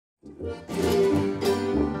Hi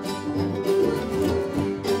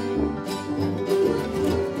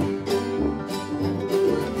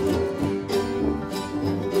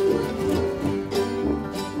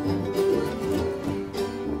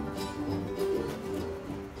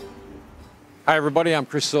everybody, I'm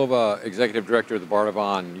Chris Silva, Executive Director of the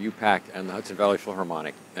Bardavon, UPAC, and the Hudson Valley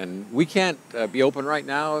Philharmonic. And we can't be open right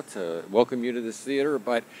now to welcome you to this theater,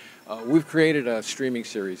 but we've created a streaming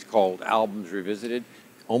series called Albums Revisited,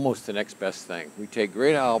 almost the next best thing. We take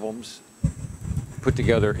great albums, put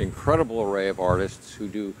together an incredible array of artists who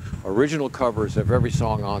do original covers of every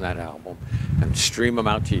song on that album, and stream them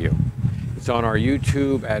out to you. It's on our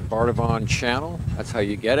YouTube at Bardavon channel. That's how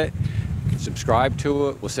you get it. Subscribe to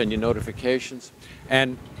it, we'll send you notifications,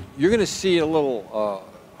 and you're going to see a little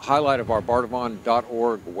highlight of our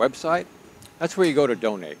Bardavon.org website. That's where you go to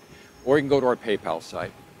donate, or you can go to our PayPal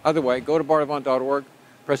site. Either way, go to Bardavon.org,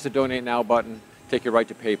 press the Donate Now button, take you right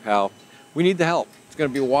to PayPal. We need the help. It's going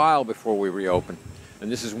to be a while before we reopen,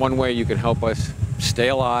 and this is one way you can help us stay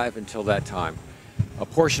alive until that time. A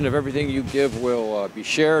portion of everything you give will be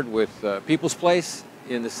shared with People's Place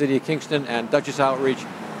in the city of Kingston and Dutchess Outreach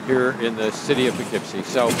here in the city of Poughkeepsie.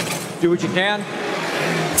 So do what you can.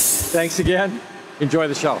 Thanks again. Enjoy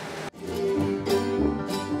the show.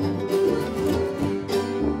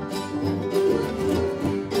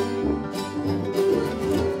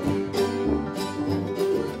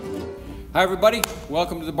 Hi everybody,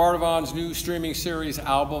 welcome to the Bardavon's new streaming series,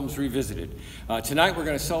 Albums Revisited. Tonight we're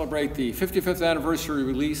going to celebrate the 55th anniversary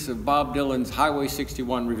release of Bob Dylan's Highway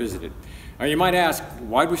 61 Revisited. Now you might ask,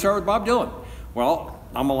 why'd we start with Bob Dylan? Well,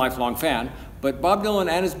 I'm a lifelong fan, but Bob Dylan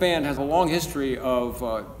and his band has a long history of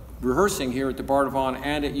rehearsing here at the Bardavon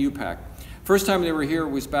and at UPAC. First time they were here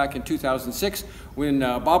was back in 2006 when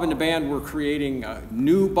Bob and the band were creating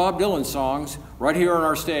new Bob Dylan songs right here on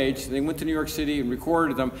our stage. They went to New York City and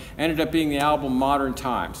recorded them, ended up being the album Modern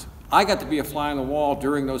Times. I got to be a fly on the wall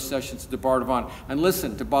during those sessions at the Bardavon and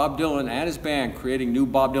listen to Bob Dylan and his band creating new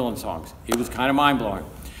Bob Dylan songs. It was kind of mind-blowing.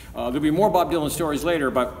 There'll be more Bob Dylan stories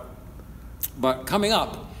later, but coming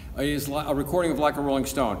up is a recording of Like a Rolling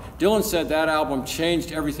Stone. Dylan said that album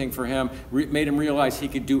changed everything for him, made him realize he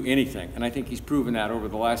could do anything, and I think he's proven that over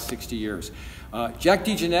the last 60 years. Jack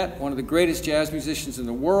DeJohnette, one of the greatest jazz musicians in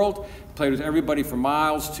the world, played with everybody from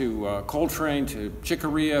Miles to Coltrane to Chick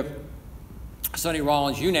Corea, Sonny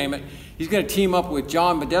Rollins, you name it. He's going to team up with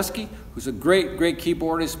John Medeski, who's a great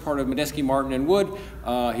keyboardist, part of Medeski, Martin, and Wood.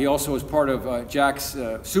 He also is part of Jack's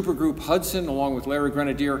supergroup Hudson, along with Larry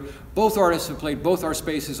Grenadier. Both artists have played both our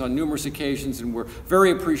spaces on numerous occasions, and we're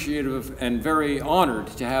very appreciative and very honored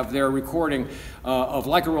to have their recording of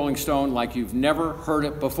Like a Rolling Stone like you've never heard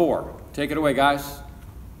it before. Take it away, guys.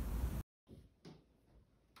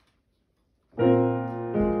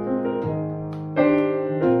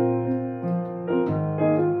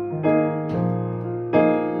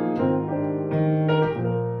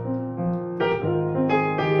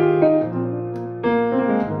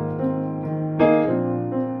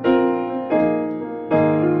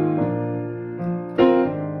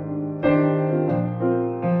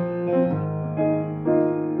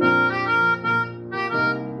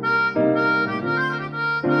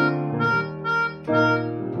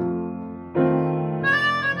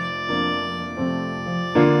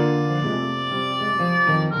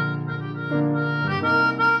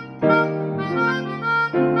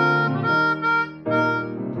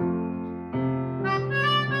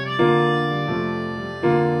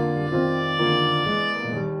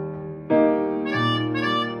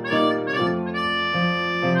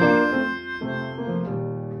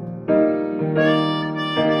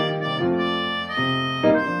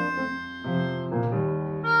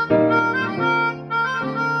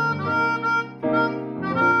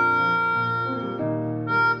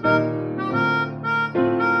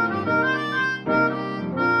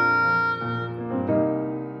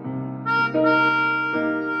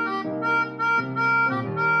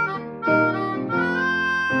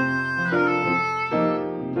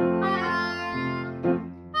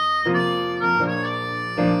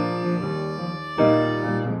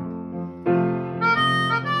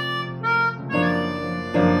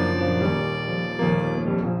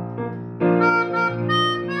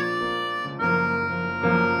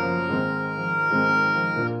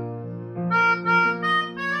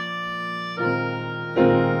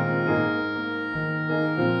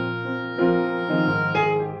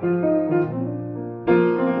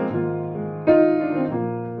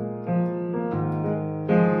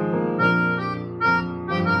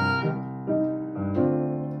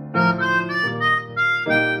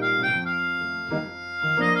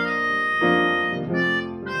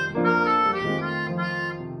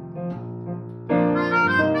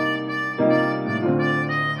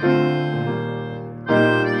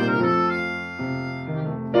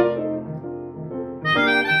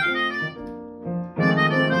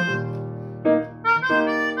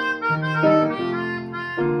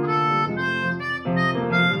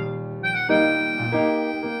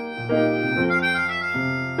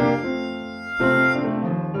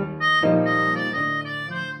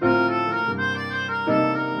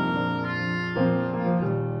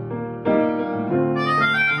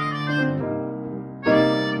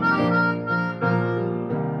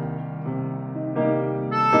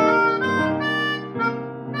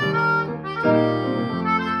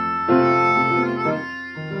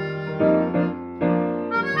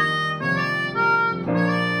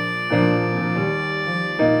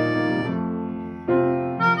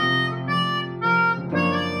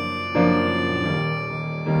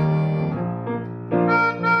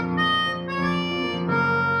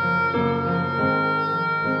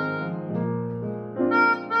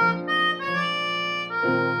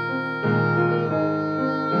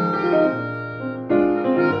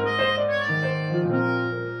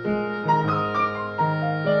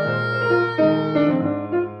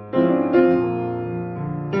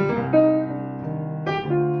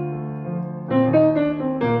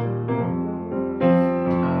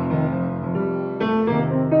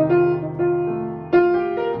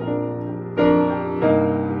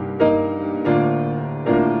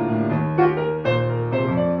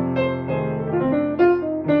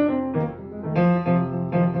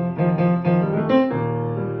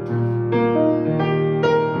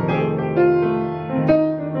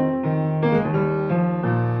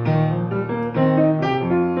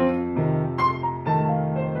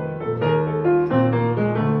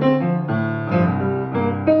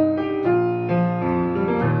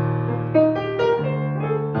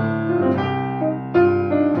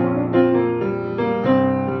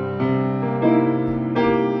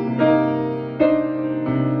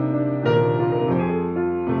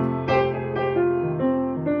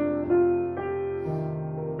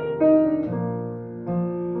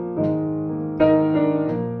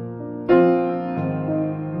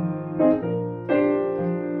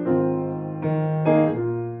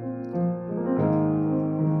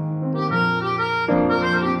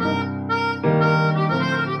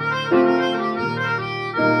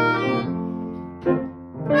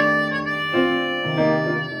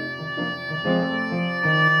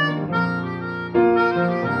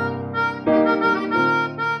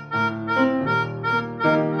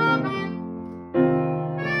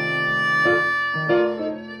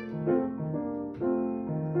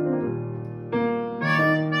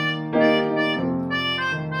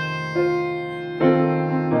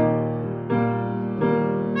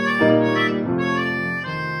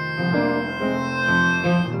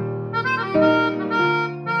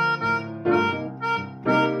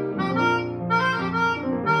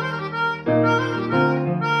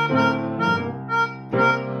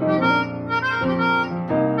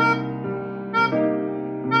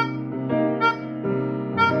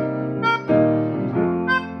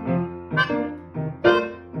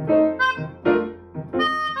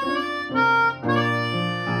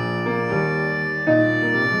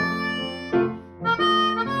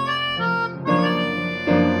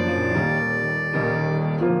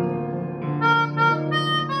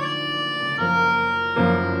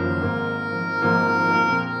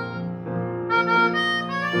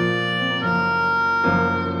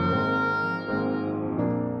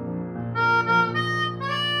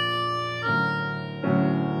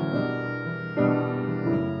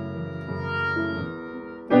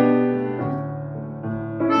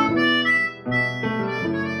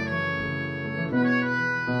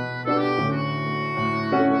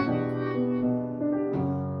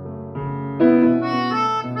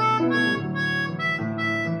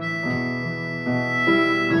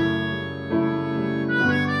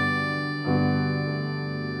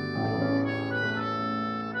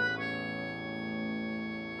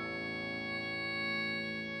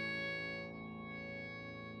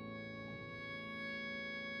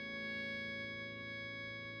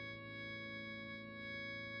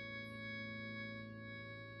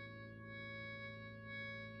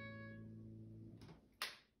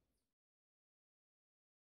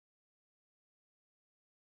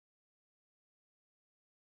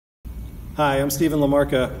 Hi, I'm Stephen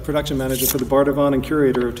Lamarca, production manager for the Bardavon and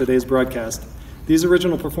curator of today's broadcast. These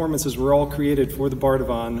original performances were all created for the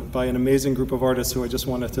Bardavon by an amazing group of artists who I just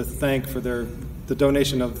wanted to thank for the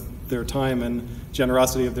donation of their time and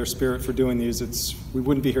generosity of their spirit for doing these. We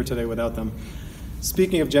wouldn't be here today without them.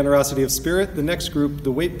 Speaking of generosity of spirit, the next group,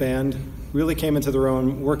 the Waite Band, really came into their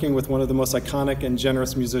own working with one of the most iconic and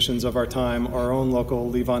generous musicians of our time, our own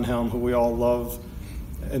local Levon Helm, who we all love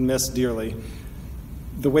and miss dearly.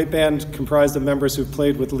 The Waite Band comprised of members who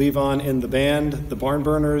played with Levon in the band, the Barn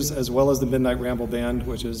Burners, as well as the Midnight Ramble Band,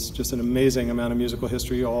 which is just an amazing amount of musical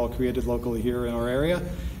history, all created locally here in our area.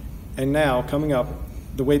 And now, coming up,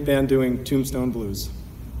 the Waite Band doing Tombstone Blues.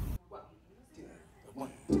 Well,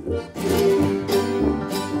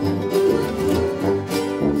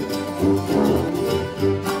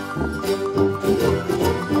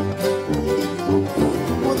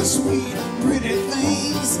 the sweet, pretty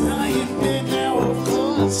things lying there now, of course.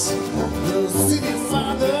 The city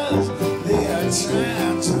fathers, they are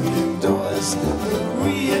trying to endorse the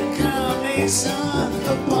reincarnation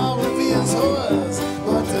of Paul Revere's horse.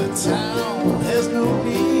 But the town has no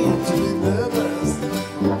need to be nervous.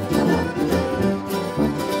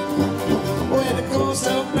 When the ghost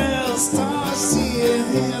of Bell starts seeing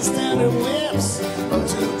his standing whips, or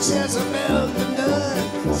to Jezebel the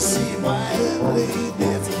nun, see my ladies.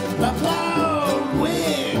 The plow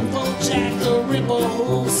wing for Jack the Ripper,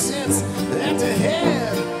 who sits at the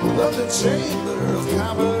head of the Chamber of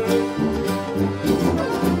Commerce.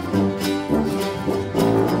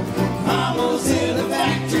 Mama's in the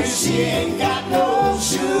factory, she ain't got no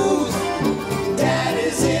shoes.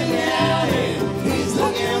 Daddy's in the alley, he's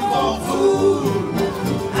looking for food.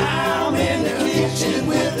 I'm in the kitchen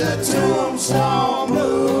with the Tombstone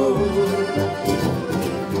Blues.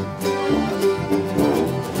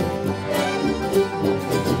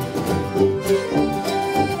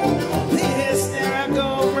 The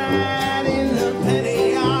hysterical bride in the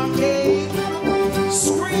penny arcade,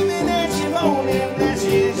 screaming and she moaning that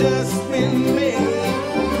she's just been made,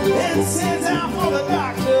 and sends out for the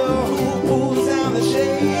doctor who pulls down the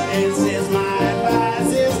shade and says, my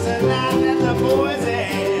advice is to not let the boys in.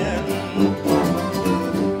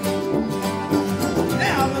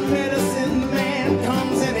 Now the medicine man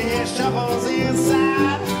comes and he shuffles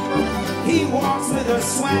inside. He walks with a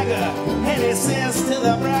swagger and he says to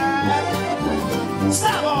the bride,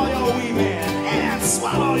 stop all your weaving and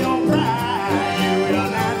swallow your pride. You will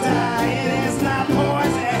not die, it is not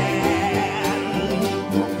poison.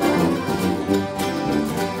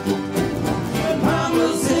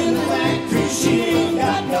 Mama's in the factory, she ain't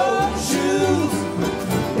got no shoes.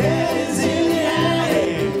 Daddy's in the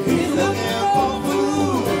alley, he's looking for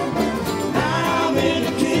food. I'm in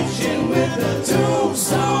the kitchen with the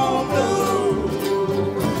Tombstone Blues.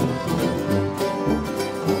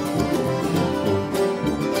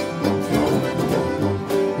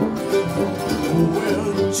 Well,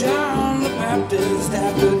 John the Baptist,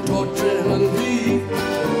 after torturing and grief,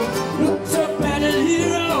 looks up at his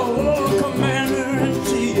hero,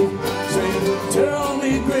 commander-in-chief, saying, tell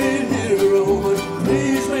me, great hero, but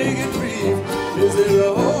please make it brief. Is there a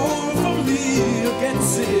hole for me to get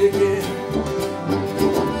sick in?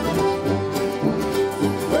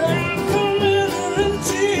 Well,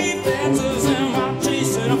 commander-in-chief answers him, I'm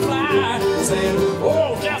chasing a fly, saying,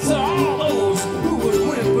 oh, just all those who would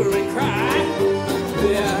whimper and cry.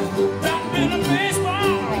 Yeah, dumping a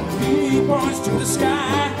baseball, he points to the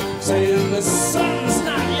sky, saying the sun's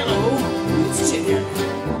not yellow, it's chicken.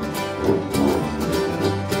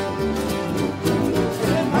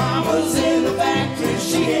 And mama's in the factory,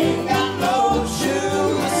 she ain't got no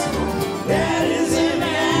shoes. Daddy's in the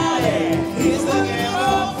alley, he's looking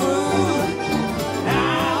for food.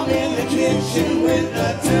 I'm in the kitchen with the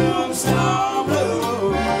Tombstone Blues.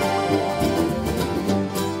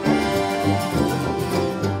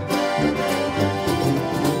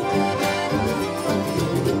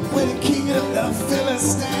 When the king of the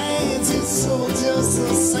Philistines, his soldiers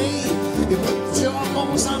the same. He put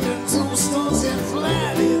jawbones on the tombstones and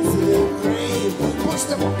flat into their grave. Puts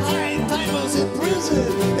the high-timers in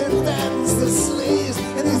prison and fattens the slaves,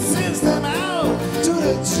 and he sends them out to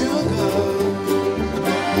the jungle.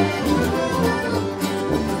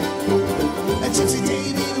 And Gypsy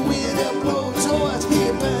David with a blowtorch,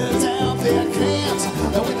 he burns out their camps.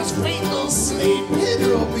 And with his faithful slave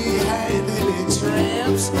Pedro behind him, he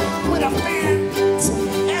tramps with a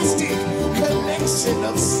fantastic collection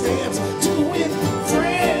of stamps to win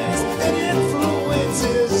friends and influence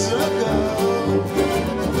his jungle.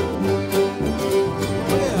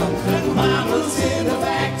 Well, mama's in the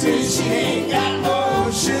factory, she ain't got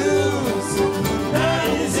no shoes.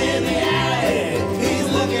 Daddy's in the alley, he's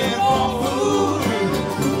looking for food.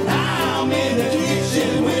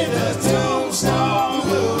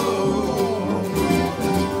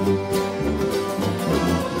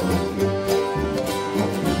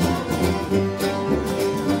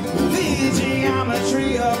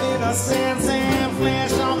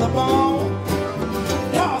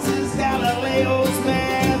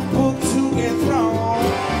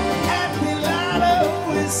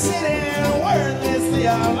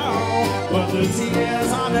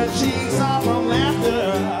 tears on the cheeks all from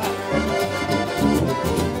laughter.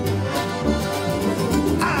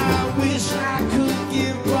 I wish I could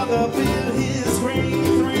give Brother Bill his great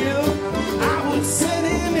thrill. I would set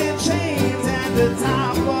him in chains at the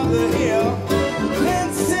top of the hill,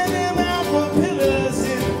 then send him out for pillars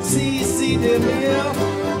in C.C. DeMille.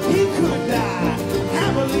 He could die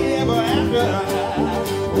happily ever after.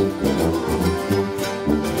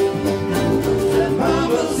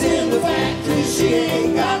 Mama's in the factory, she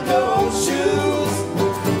ain't got no shoes.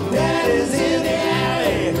 Daddy's in the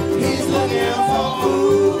alley, he's looking for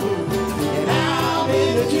food. And I'm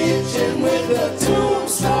in the kitchen with the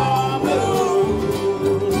tombstone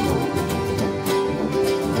blues.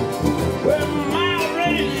 Well, my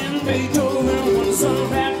raising Beethoven was some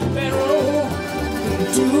happy bedroll.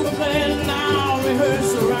 To the band now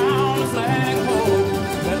rehearse around the flagpole.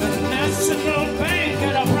 At the National Bank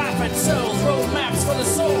at a profit sells road maps for the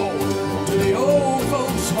soul to the old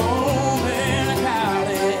folks home in a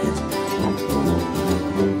cottage.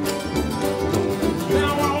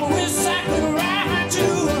 Now I wish I could write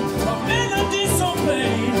you a melody so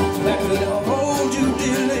plain that could hold you,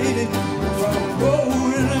 dear lady, from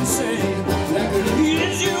going insane. That could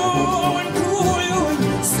ease you and cool you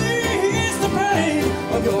and seize the pain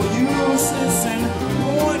of your useless and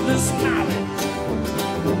pointless knowledge.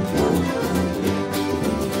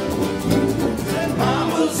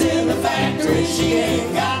 Mama's in the factory, she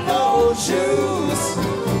ain't got no shoes.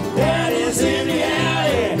 Daddy's in the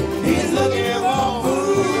alley, he's looking for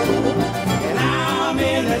food. And I'm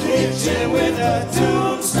in the kitchen with a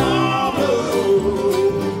tombstone blues.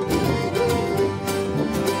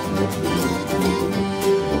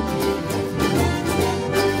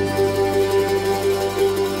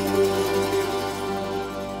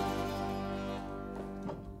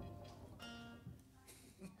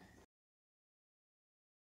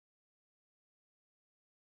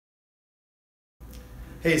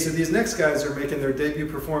 Hey, so these next guys are making their debut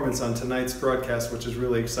performance on tonight's broadcast, which is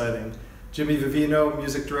really exciting. Jimmy Vivino,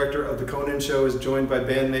 music director of The Conan Show, is joined by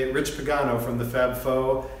bandmate Rich Pagano from the Fab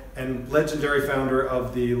Four and legendary founder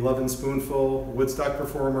of the Love and Spoonful, Woodstock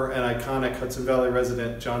performer, and iconic Hudson Valley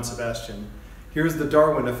resident John Sebastian. Here's the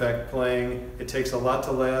Darwin Effect playing It Takes a Lot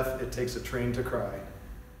to Laugh, It Takes a Train to Cry.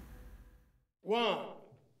 1,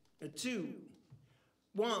 2,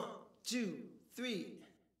 1, 2, 3.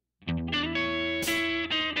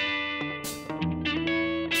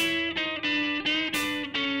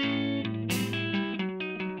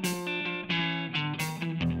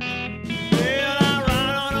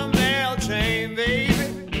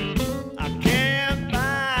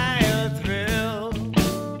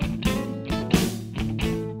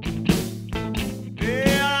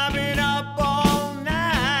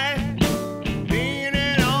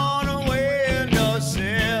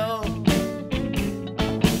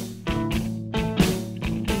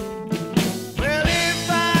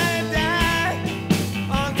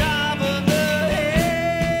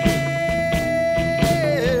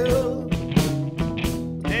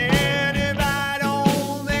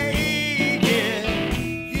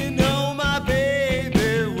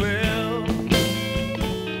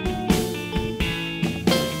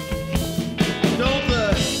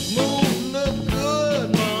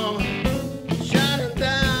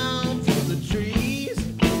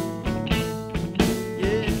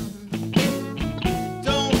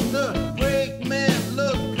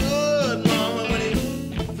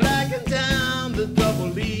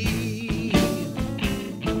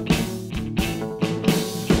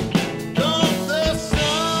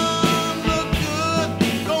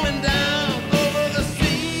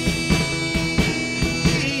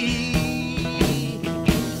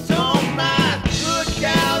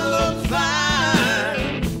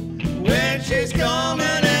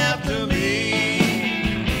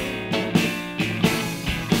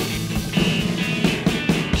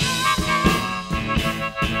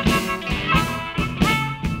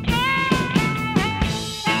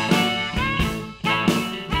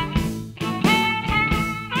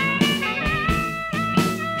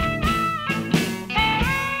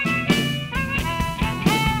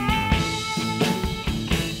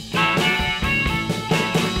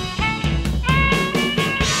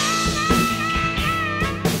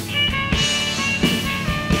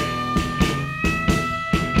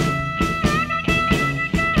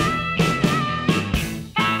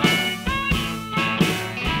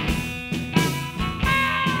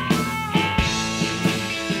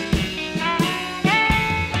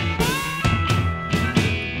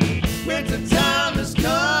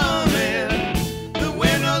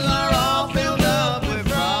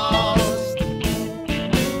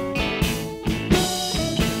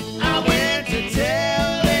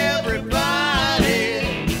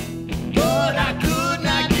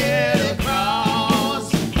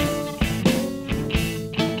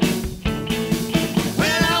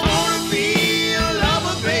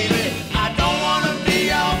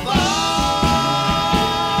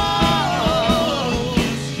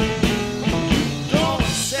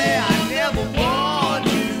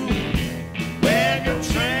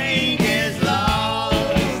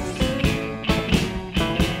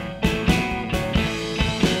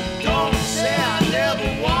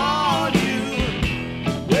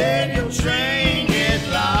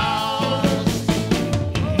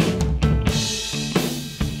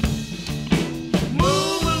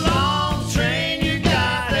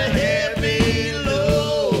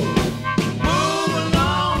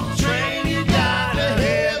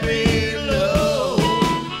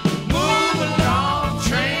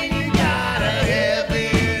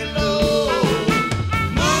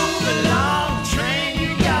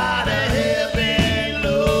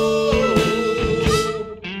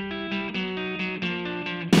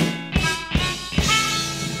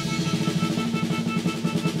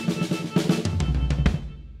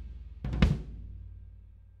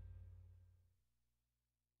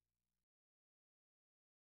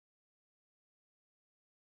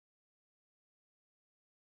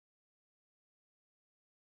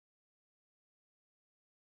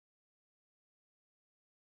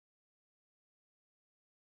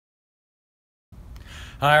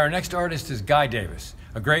 Hi, our next artist is Guy Davis,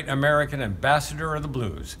 a great American ambassador of the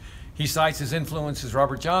blues. He cites his influences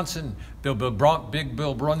Robert Johnson, Big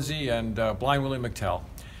Bill Brunsey, and Blind Willie McTell.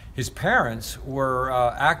 His parents were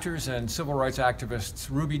actors and civil rights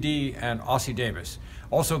activists Ruby Dee and Ossie Davis,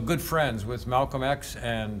 also good friends with Malcolm X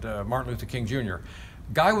and Martin Luther King Jr.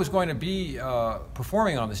 Guy was going to be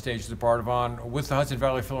performing on the stage at the Bardavon with the Hudson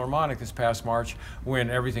Valley Philharmonic this past March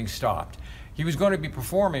when everything stopped. He was going to be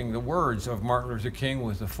performing the words of Martin Luther King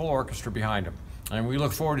with the full orchestra behind him. And we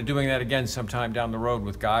look forward to doing that again sometime down the road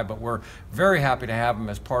with Guy, but we're very happy to have him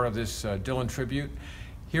as part of this Dylan tribute.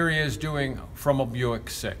 Here he is doing From a Buick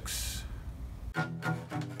 6. I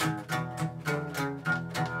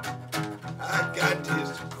got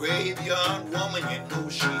this graveyard woman, you know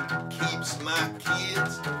she keeps my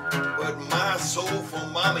kids, but my soulful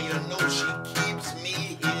mama, you know she keeps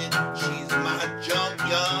me hid. She's my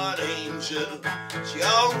junkyard angel, she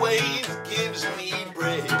always gives me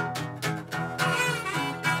bread.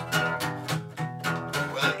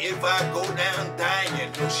 Well, if I go down dying, you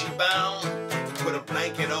know she bound to put a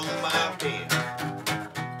blanket on my bed.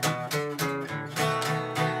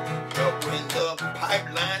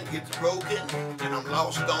 Pipeline gets broken and I'm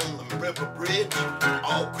lost on the river bridge,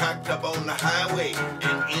 all cracked up on the highway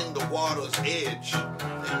and in the water's edge.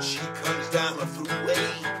 Then she comes down the thruway,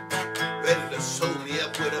 ready to sew me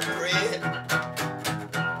up with a thread.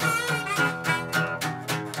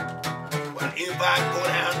 But if I go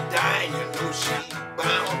down dying, you know she's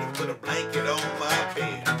bound to put a blanket on my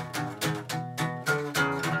bed.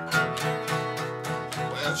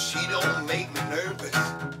 Well, she don't make me nervous,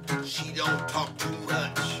 she don't talk too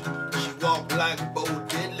much. She walk like Bo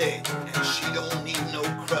Diddley, and she don't need no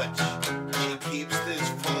crutch. She keeps this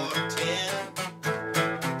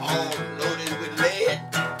 410 all loaded with lead.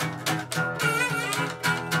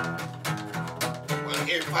 Well,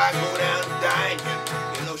 if I go down dying,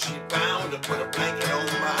 you know she's bound to put a blanket on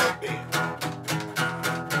my bed.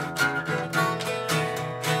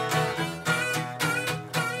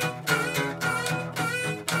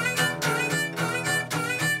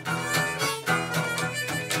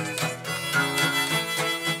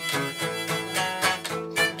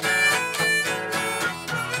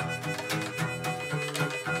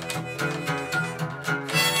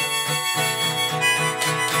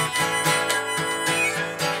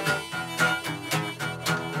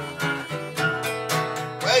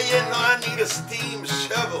 Well, you know I need a steam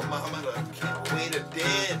shovel, mama, to keep away the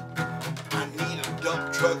dead. I need a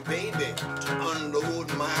dump truck, baby, to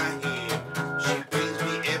unload my head. She brings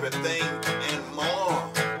me everything and more,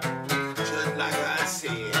 just like I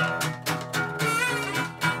said.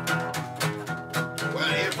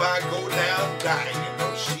 Well, if I go down dying, you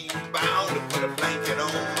know she's bound to put a blanket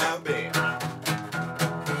on my bed.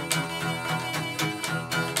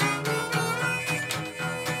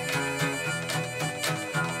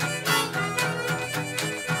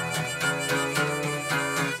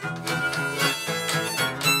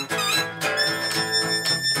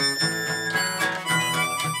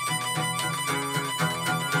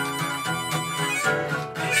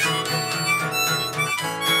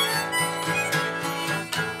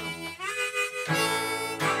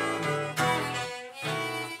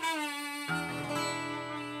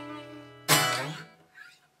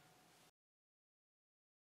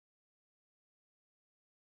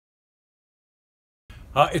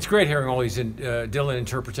 It's great hearing all these Dylan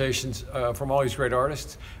interpretations from all these great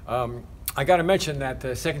artists. I got to mention that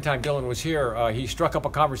the second time Dylan was here, he struck up a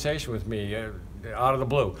conversation with me out of the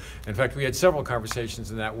blue. In fact, we had several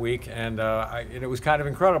conversations in that week, and it was kind of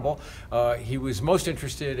incredible. He was most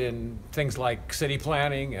interested in things like city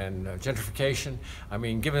planning and gentrification. I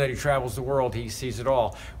mean, given that he travels the world, he sees it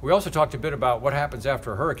all. We also talked a bit about what happens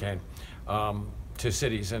after a hurricane. To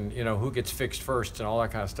cities and who gets fixed first and all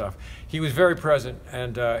that kind of stuff. He was very present,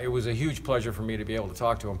 and it was a huge pleasure for me to be able to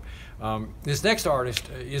talk to him. This next artist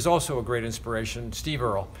is also a great inspiration, Steve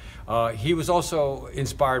Earle. He was also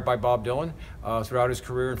inspired by Bob Dylan throughout his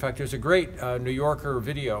career. In fact, there's a great New Yorker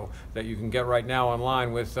video that you can get right now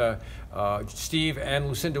online with Steve and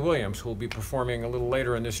Lucinda Williams, who will be performing a little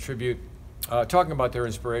later in this tribute, talking about their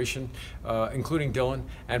inspiration, including Dylan,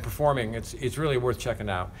 and performing. It's really worth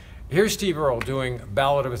checking out. Here's Steve Earle doing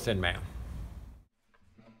Ballad of a Thin Man.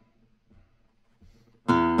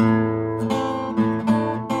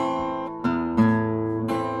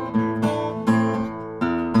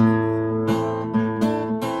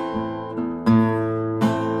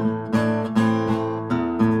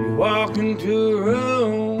 You walk into a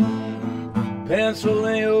room, pencil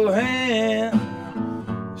in your hand,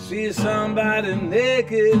 see somebody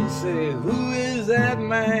naked and say, who is that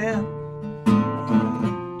man?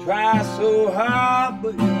 try so hard,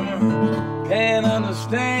 but you can't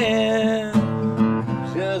understand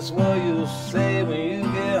just what you say when you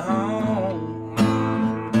get home.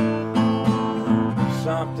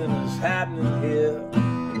 Something is happening here,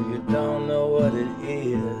 but you don't know what it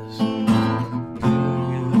is. Do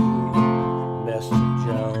you, Mr.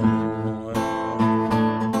 Jones?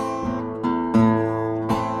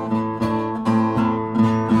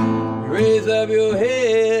 You raise up your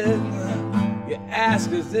head, you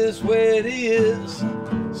ask, is this where it is?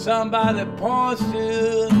 Somebody points to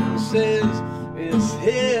you and says, it's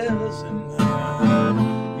his. And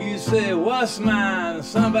you say, what's mine?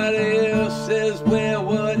 Somebody else says, well,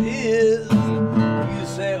 what is? You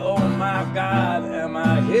say, oh my God, am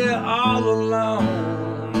I here all alone?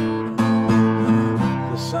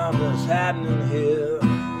 There's something's happening here,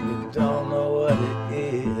 you don't know what it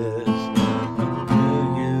is. Do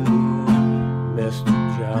you, Mr.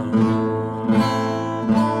 Jones?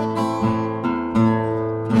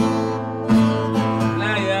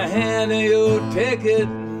 Now you're handing your ticket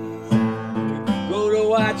to go to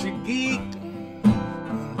watch a geek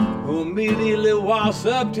who immediately walks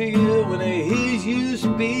up to you when he hears you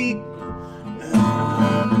speak.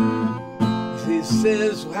 He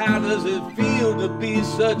says, how does it feel to be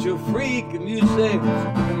such a freak? And you say,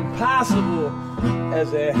 impossible,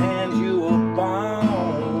 as they hand you a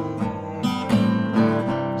bone.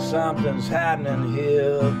 Something's happening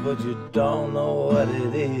here, but you don't know what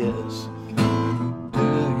it is. Do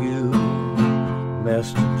you,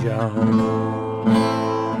 Mr. Jones?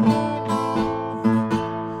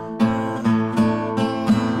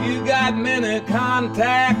 You got many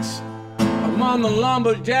contacts among the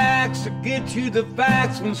lumberjacks to get you the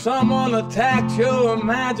facts when someone attacks your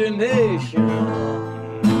imagination.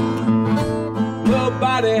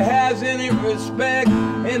 Nobody has any respect.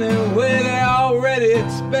 Anyway, they already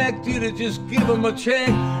expect you to just give them a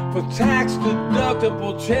check for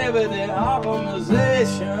tax-deductible charity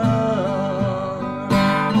organization.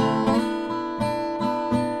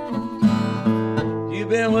 You've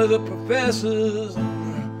been with the professors,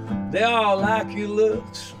 they all like your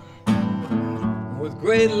looks. With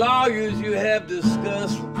great lawyers you have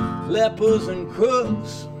discussed lepers and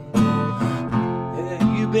crooks.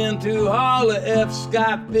 You've been through all the F.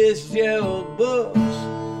 Scott Fitzgerald books.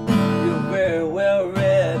 You're very well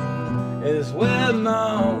read, it's well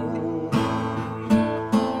known.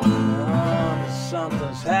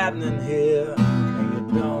 Something's happening here, and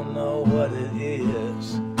you don't know what it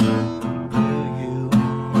is. Do you,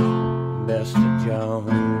 Mr.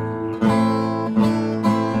 Jones?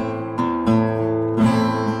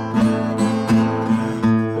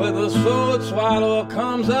 The sword swallower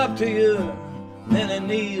comes up to you, then he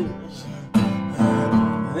kneels,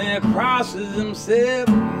 then he crosses himself,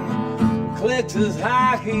 clicks his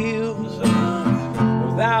high heels.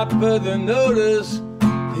 Without further notice,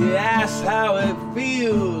 he asks how it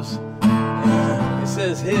feels. He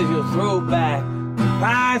says, here's your throwback,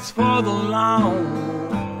 thanks for the loan.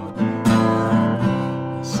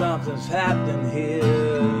 Something's happening here,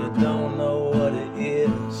 you don't know what it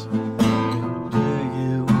is.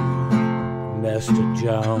 Mr.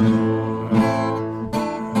 Jones.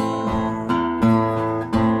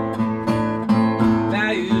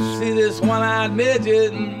 Now you see this one-eyed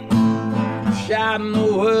midget shouting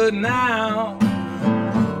the word now.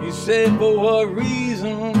 You say, for what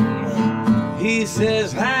reason? He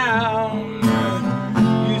says, how?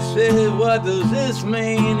 You say, what does this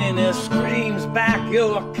mean? And he screams back,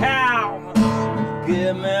 you're a cow.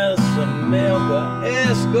 Give me some milk or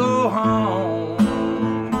let's go home.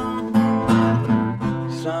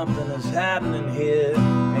 Something is happening here,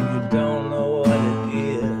 and you don't know what it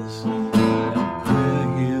is. Do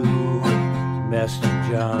you, Mr.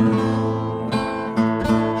 Jones?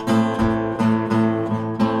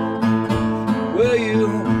 Will you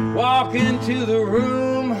walk into the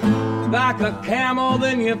room like a camel,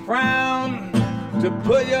 then you frown to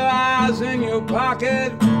put your eyes in your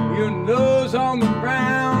pocket, your nose on the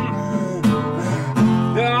ground?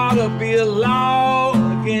 There ought to be a law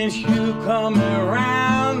against you coming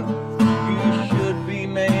around. You should be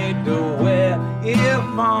made to wear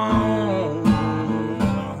earphones.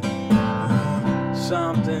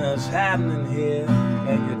 Something is happening here,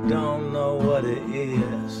 and you don't know what it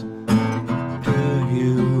is. Do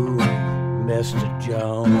you, Mr.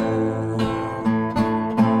 Jones?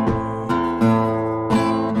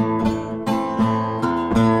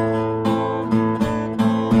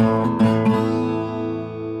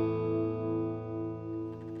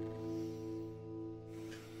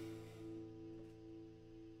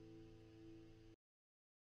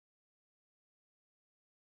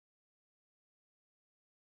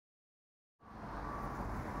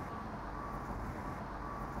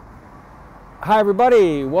 Hi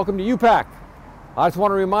everybody, welcome to UPAC. I just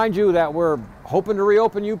want to remind you that we're hoping to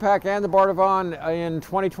reopen UPAC and the Bardavon in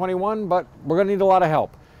 2021, but we're going to need a lot of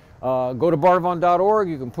help. Go to bardavon.org,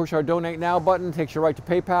 you can push our Donate Now button, takes you right to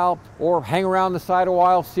PayPal, or hang around the site a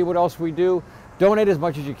while, see what else we do. Donate as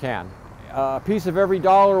much as you can. A piece of every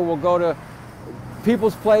dollar will go to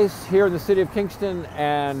People's Place here in the city of Kingston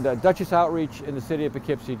and Duchess Outreach in the city of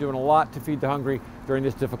Poughkeepsie, doing a lot to feed the hungry during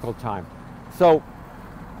this difficult time. So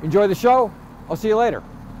enjoy the show. I'll see you later.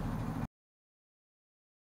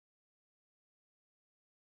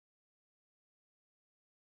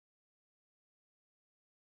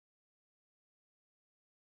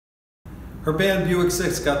 Her band Buick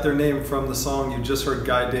 6 got their name from the song you just heard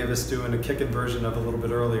Guy Davis doing a kickin' version of a little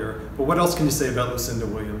bit earlier. But what else can you say about Lucinda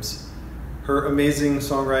Williams? Her amazing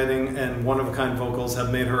songwriting and one-of-a-kind vocals have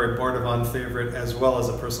made her a Bardavon favorite as well as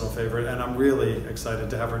a personal favorite, and I'm really excited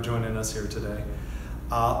to have her joining us here today.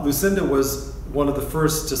 Lucinda was one of the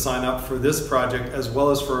first to sign up for this project as well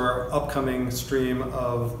as for our upcoming stream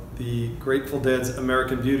of the Grateful Dead's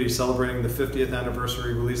American Beauty, celebrating the 50th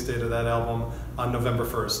anniversary release date of that album on November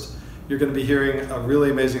 1st. You're going to be hearing a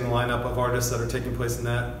really amazing lineup of artists that are taking place in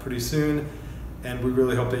that pretty soon, and we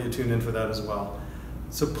really hope that you tune in for that as well.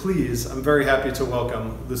 So please, I'm very happy to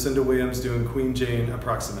welcome Lucinda Williams doing Queen Jane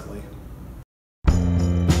approximately.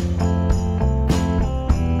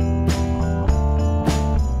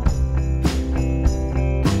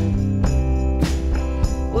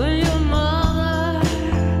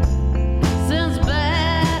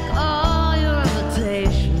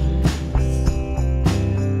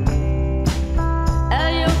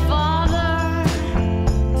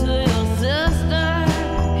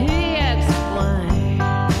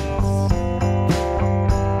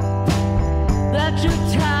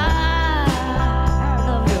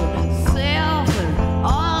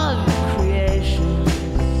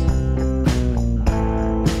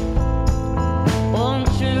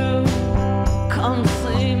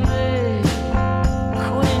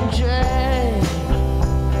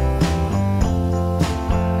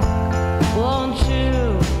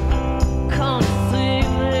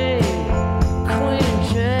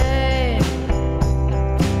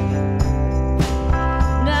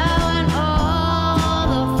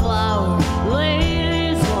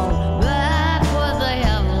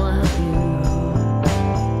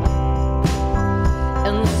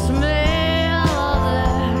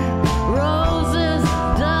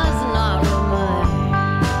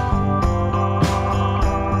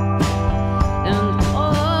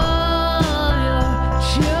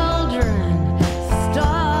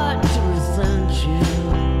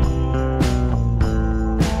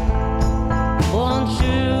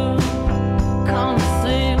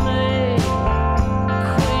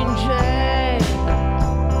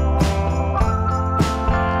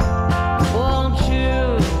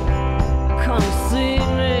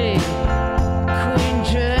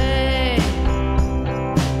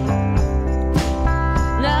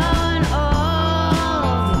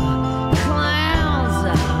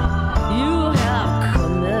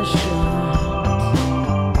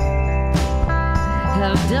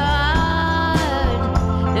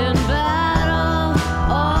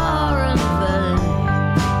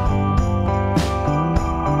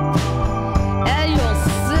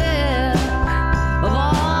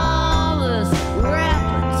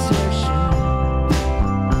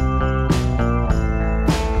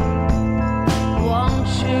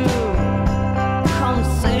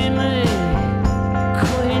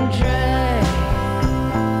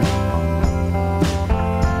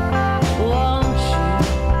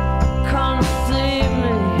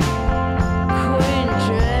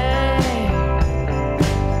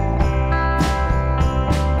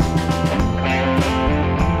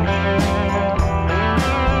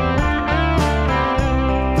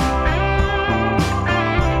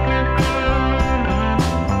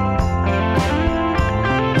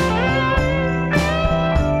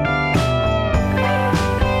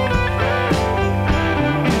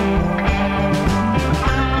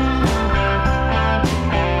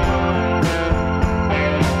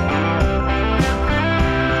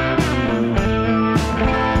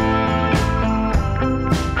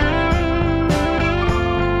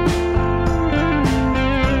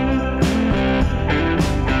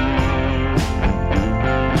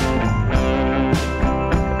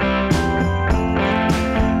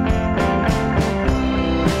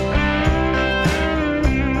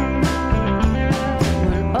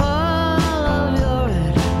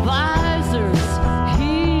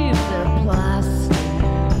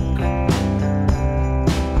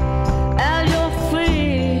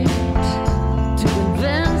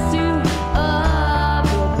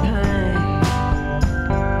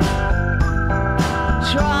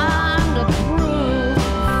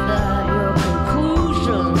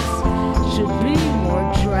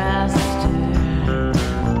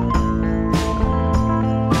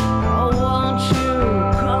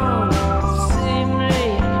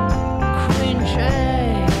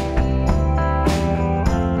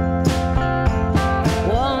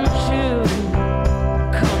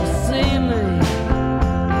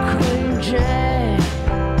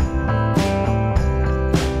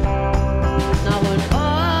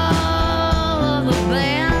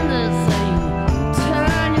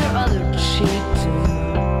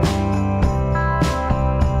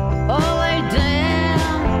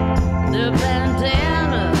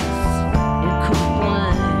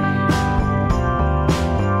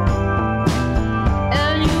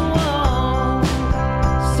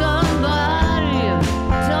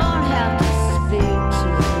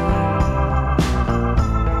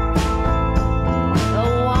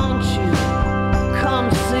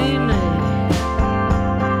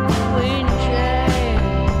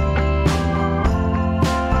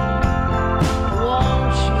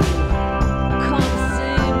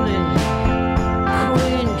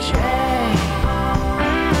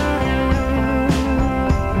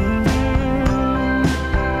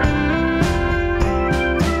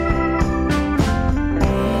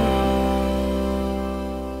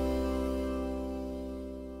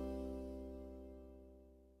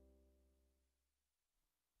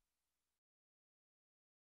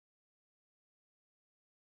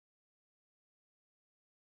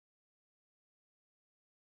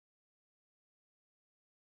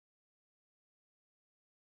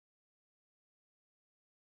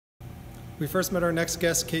 We first met our next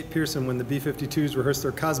guest, Kate Pearson, when the B-52s rehearsed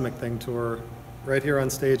their Cosmic Thing tour right here on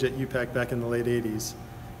stage at UPAC back in the late 80s.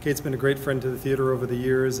 Kate's been a great friend to the theater over the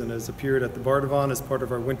years and has appeared at the Bardavon as part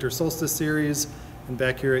of our Winter Solstice series and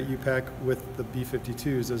back here at UPAC with the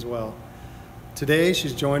B-52s as well. Today,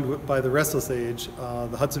 she's joined by the Restless Age,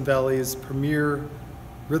 the Hudson Valley's premier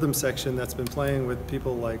rhythm section that's been playing with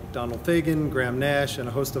people like Donald Fagen, Graham Nash, and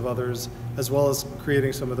a host of others, as well as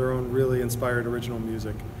creating some of their own really inspired original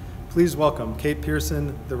music. Please welcome Kate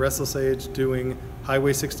Pearson, the Restless Age, doing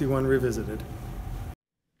Highway 61 Revisited.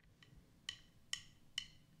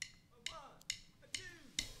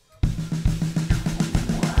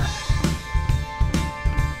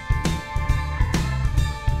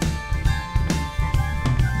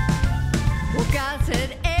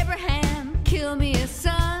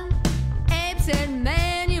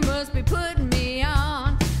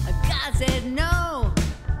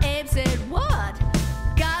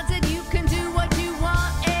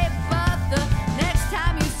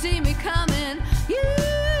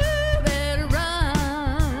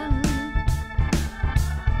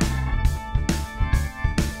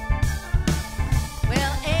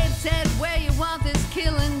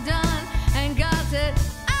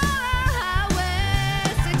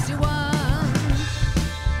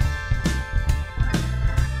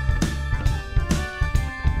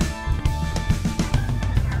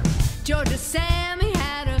 Georgia Sammy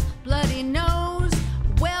had a bloody nose.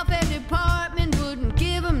 Welfare department wouldn't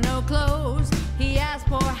give him no clothes. He asked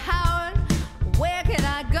poor Howard, where can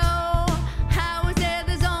I go? Howard said,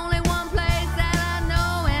 there's only one place that I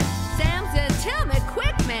know. And Sam said, tell me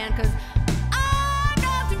quick, man, 'cause I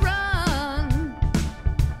got to run.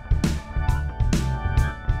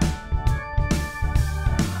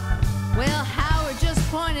 Well, Howard just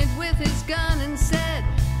pointed with his gun and said,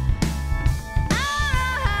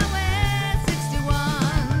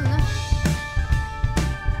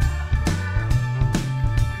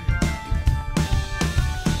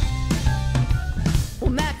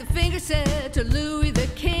 said to Louis the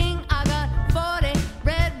King, I got 40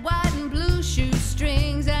 red, white, and blue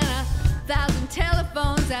shoestrings and 1,000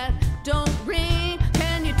 telephones that don't ring.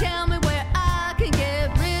 Can you tell me where I can get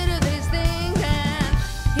rid of these things? And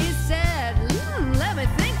he said, let me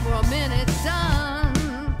think for a minute, son.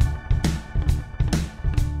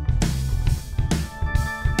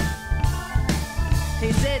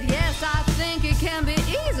 He said, yes, I think it can be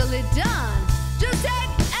easily done. Just take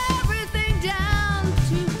everything down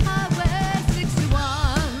to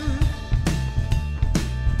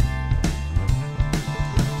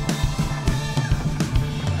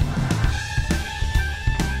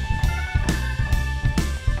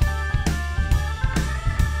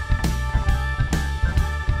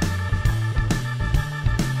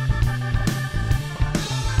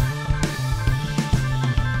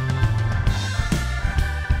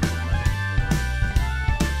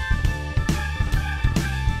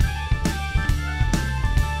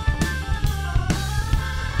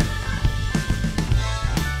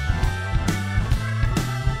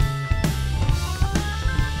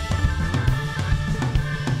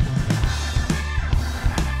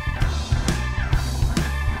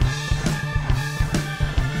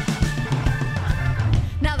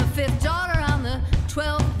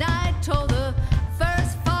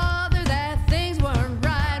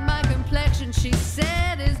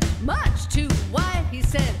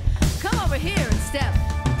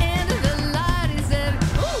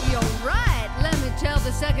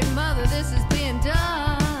second mother, this is being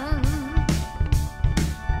done.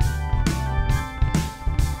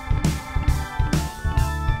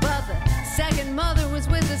 But the second mother was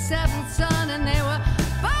with the seventh son, and they were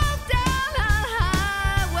both down on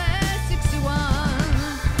Highway 61.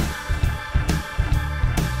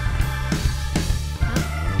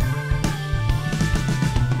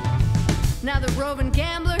 Now the roving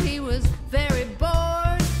gambler, he was very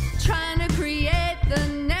bored, trying to create the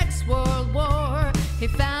next world war. He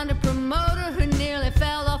found a promoter who nearly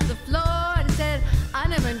fell off the floor and said, I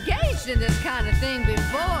never engaged in this kind of thing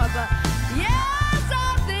before, but yes,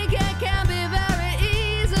 I think it can be very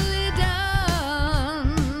easily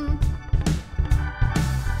done.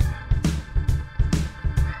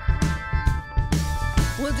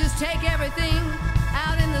 We'll just take everything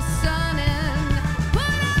out in the sun and put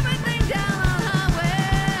everything down on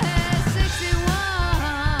Highway 61.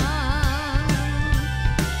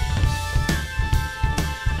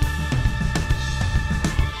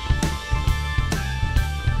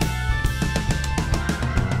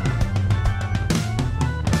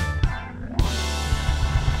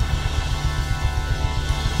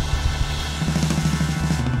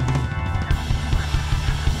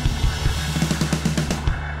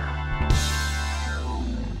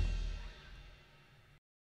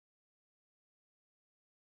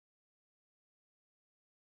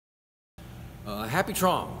 Happy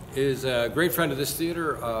Trom is a great friend of this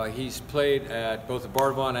theater. He's played at both the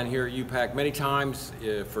Bardavon and here at UPAC many times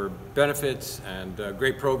for benefits and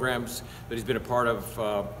great programs that he's been a part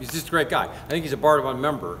of. He's just a great guy. I think he's a Bardavon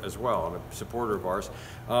member as well, a supporter of ours.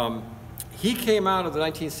 He came out of the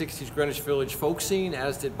 1960s Greenwich Village folk scene,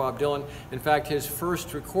 as did Bob Dylan. In fact, his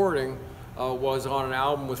first recording was on an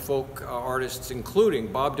album with folk artists,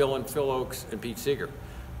 including Bob Dylan, Phil Oakes, and Pete Seeger.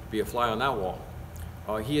 Be a fly on that wall.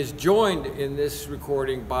 He is joined in this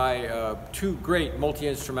recording by two great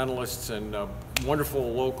multi-instrumentalists and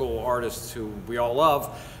wonderful local artists who we all love.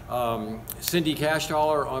 Cindy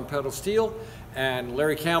Cashtaller on pedal steel, and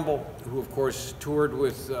Larry Campbell, who of course toured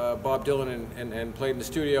with Bob Dylan and played in the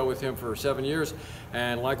studio with him for 7 years,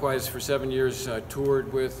 and likewise for 7 years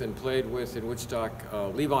toured with and played with in Woodstock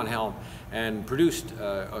Levon Helm, and produced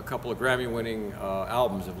a couple of Grammy-winning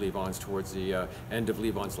albums of Levon's towards the end of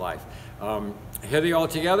Levon's life. Here they all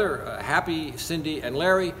together, Happy, Cindy, and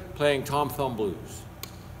Larry playing Tom Thumb Blues.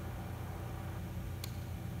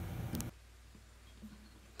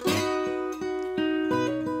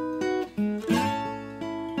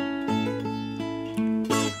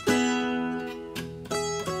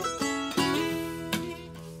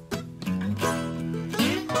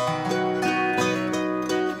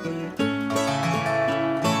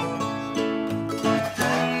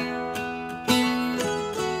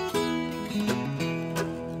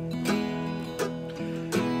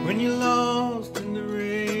 When you're lost in the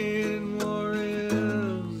rain,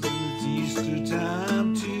 warriors, it's Easter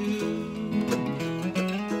time too,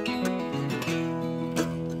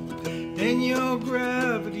 and your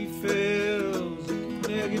gravity fails,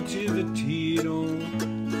 negativity don't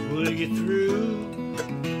pull you through.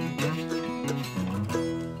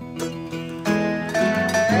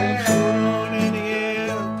 Don't put on any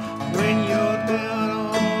air when you're down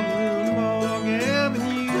on Rue Morgue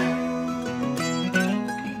Avenue.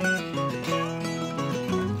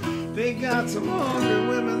 They got some hungry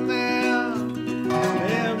women there,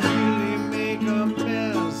 they really make a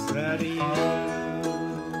mess out of you.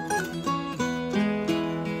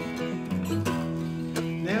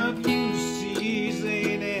 Now if you see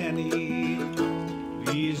St. Annie,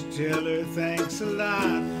 please tell her thanks a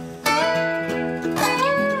lot.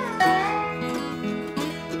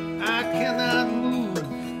 I cannot move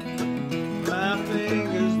my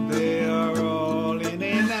fingers, they are all in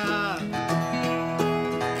a knot.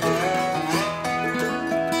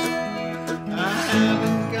 I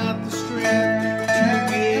haven't got the strength to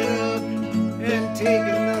get up and take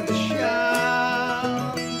another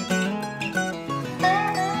shot.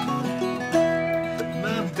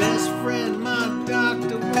 My best friend, my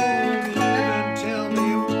doctor, won't even tell me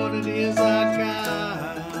what it is I got.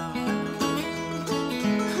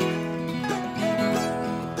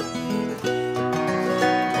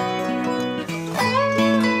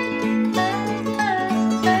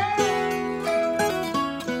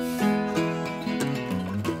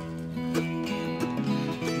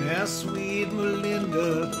 Now sweet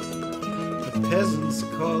Melinda, the peasants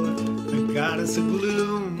call her the goddess of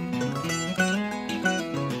gloom.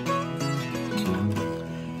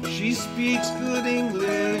 She speaks good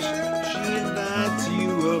English, she invites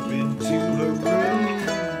you up into her room.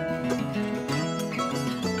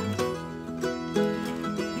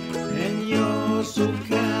 And you're so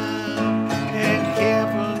kind and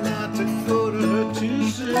careful not to go to her too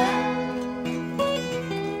soon.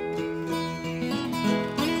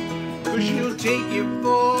 But she'll take your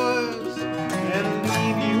boys and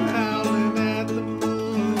leave you howling at the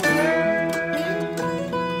moon.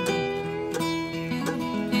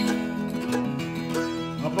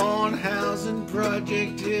 Up on Housing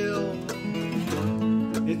Project Hill,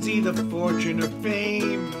 it's either fortune or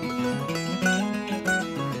fame.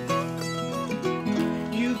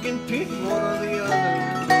 You can pick one or the other,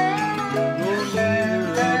 though neither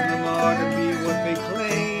of them ought to be what they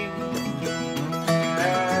claim.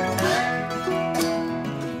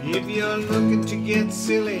 If you're looking to get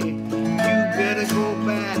silly, you better go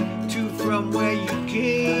back to from where you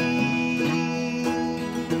came.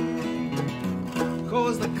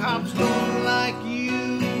 'Cause the cops don't like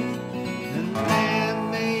you, and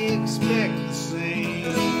man, they expect the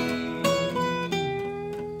same.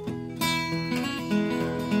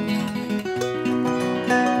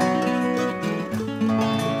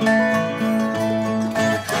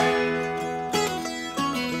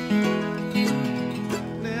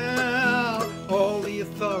 Now, all the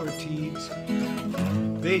authorities,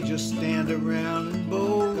 they just stand around and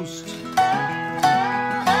boast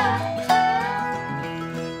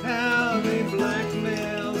how they black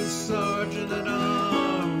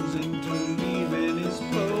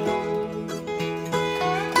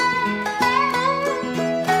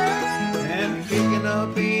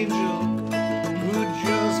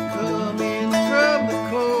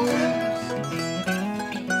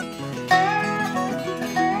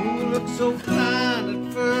so fine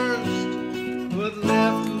at first, but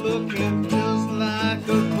left looking just like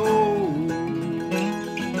a ghost.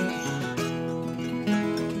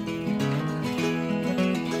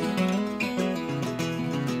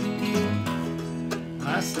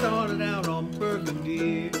 I started out on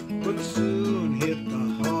Burgundy, but soon hit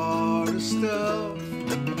the harder stuff.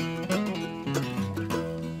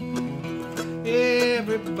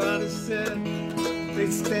 Everybody said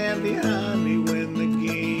they'd stand behind me when the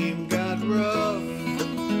game got rough.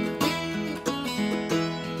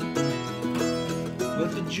 But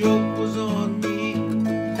the joke was on me,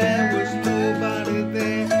 there was nobody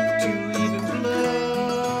there to even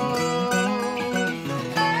bluff.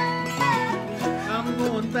 I'm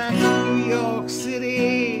going back to New York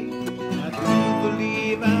City, I do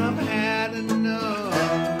believe I've had enough.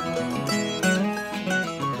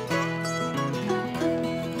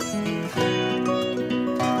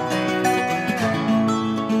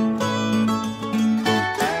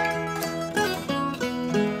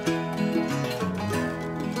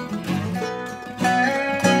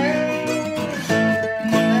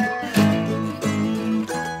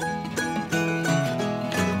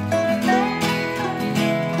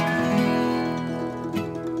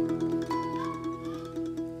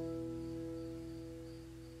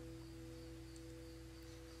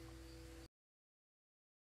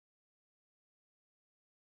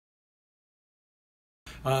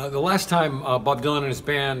 The last time Bob Dylan and his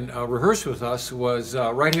band rehearsed with us was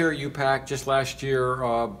right here at UPAC just last year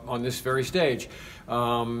on this very stage. They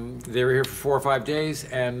were here for 4 or 5 days,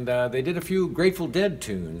 and they did a few Grateful Dead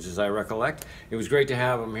tunes, as I recollect. It was great to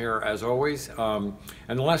have them here, as always. And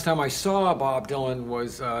the last time I saw Bob Dylan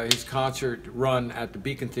was his concert run at the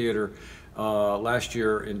Beacon Theater last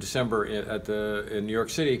year in December in New York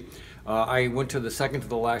City. I went to the second to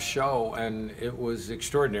the last show, and it was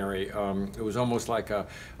extraordinary. It was almost like a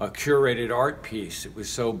curated art piece. It was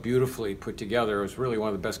so beautifully put together. It was really one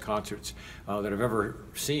of the best concerts that I've ever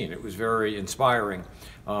seen. It was very inspiring.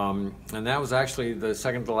 And that was actually the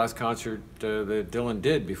second to the last concert that Dylan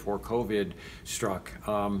did before COVID struck.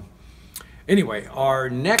 Anyway, our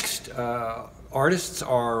next artists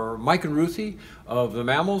are Mike and Ruthie of the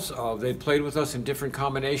Mammals. They've played with us in different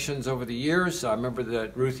combinations over the years. I remember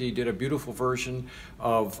that Ruthie did a beautiful version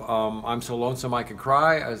of I'm So Lonesome I Could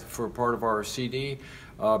Cry for part of our CD,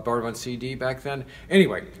 Bardavon CD back then.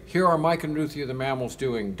 Anyway, here are Mike and Ruthie of the Mammals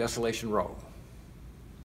doing Desolation Row.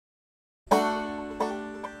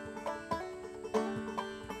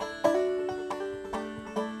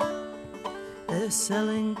 They're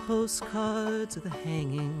selling postcards of the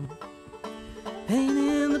hanging,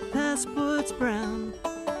 painting the passports brown.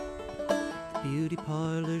 The beauty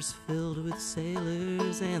parlor's filled with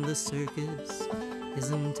sailors, and the circus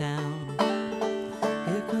is in town.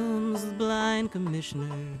 Here comes the blind commissioner,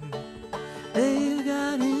 they've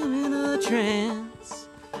got him in a trance.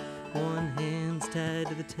 One hand's tied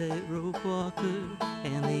to the tightrope walker,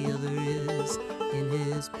 and the other is in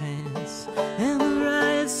his pants. And the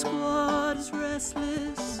riot squad is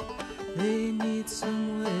restless, they need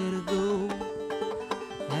somewhere to go.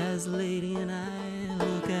 As Lady and I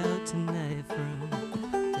look out tonight from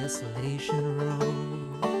Desolation Row.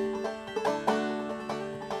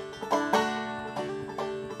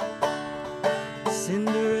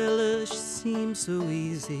 Cinderella, she seems so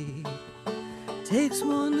easy. Takes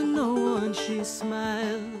one to know one, she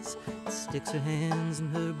smiles, sticks her hands in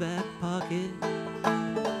her back pocket,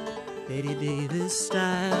 Betty Davis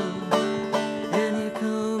style. And here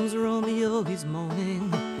comes Romeo, he's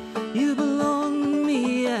moaning, you belong to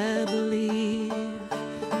me, I believe.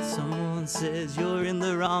 Someone says you're in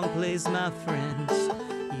the wrong place, my friends,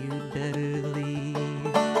 you'd better leave.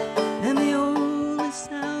 And the only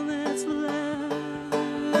sound that's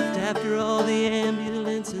left after all the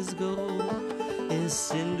ambulances go is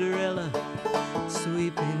Cinderella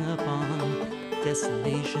sweeping up on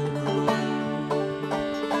Desolation Road.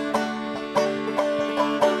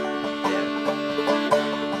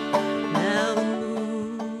 Now the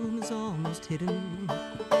moon is almost hidden,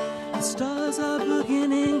 the stars are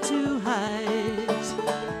beginning to hide.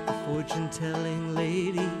 The fortune-telling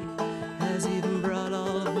lady has even brought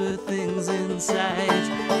all of her things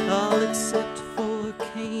inside, all except for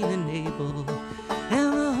Cain and Abel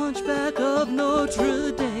and the hunchback of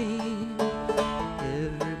Notre Dame.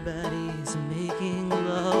 Everybody's making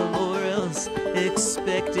love or else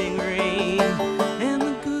expecting rain. And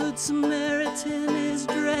the Good Samaritan is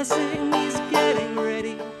dressing, he's getting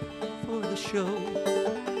ready for the show.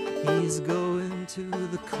 He's going to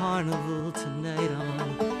the carnival tonight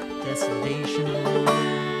on Desolation Road.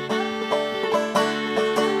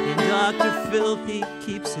 And Dr. Filthy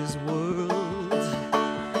keeps his world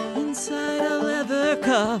inside her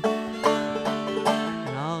cup.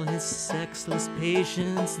 And all his sexless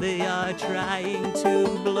patients, they are trying to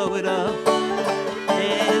blow it up.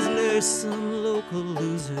 His nurse, some local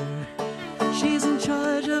loser, she's in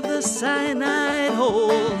charge of the cyanide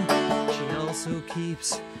hole. She also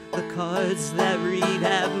keeps the cards that read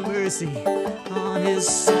 "Have mercy" on his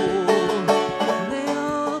soul. They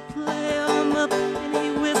all play on the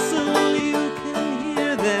penny whistle, you can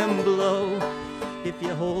hear them blow if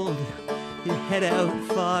you hold your head out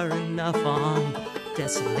far enough on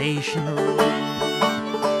Desolation Road.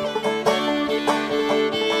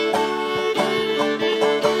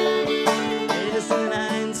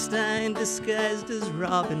 Disguised as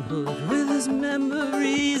Robin Hood with his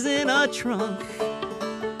memories in a trunk,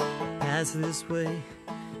 passed this way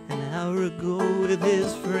an hour ago with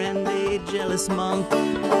his friend, a jealous monk.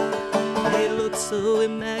 They looked so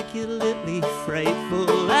immaculately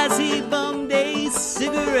frightful as he bummed a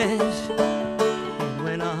cigarette and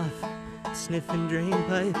went off sniffing drain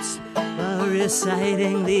pipes while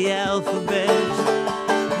reciting the alphabet.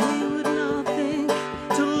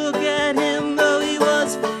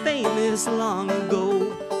 Long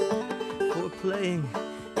ago for playing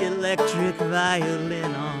electric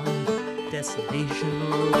violin on Desolation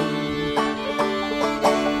Road.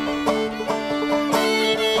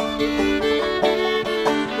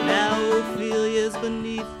 Now Ophelia's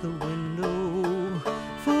beneath the window,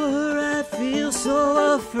 for her I feel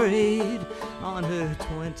so afraid. On her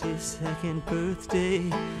 22nd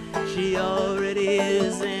birthday, she already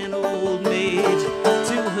is an old maid.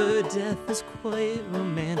 To her, death is quite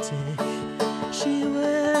romantic. She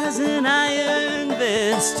wears an iron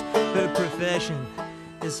vest. Her profession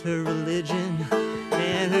is her religion,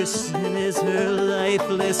 and her sin is her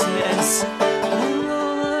lifelessness. And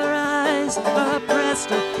all her eyes are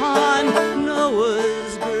pressed upon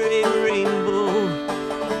Noah's great rainbow.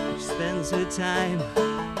 She spends her time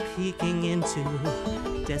peeking into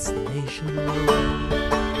Desolation Road.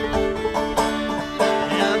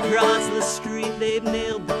 And across the street they've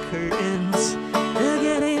nailed the curtains. They're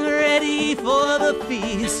getting ready for the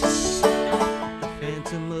feast. The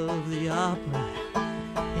Phantom of the Opera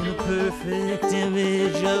in a perfect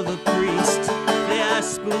image of a priest. They are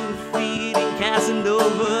spoon-feeding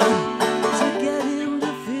Casanova to get him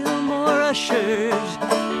to feel more assured.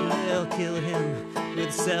 They'll kill him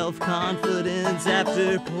with self-confidence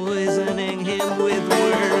after poisoning him with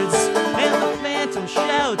words. And the Phantom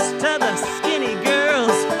shouts to the skinny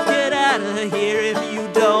girls, "Get out of here if you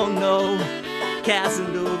don't know.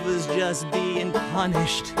 Casanova's just being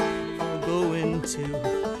punished for going to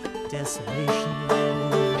Desolation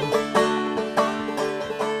Road."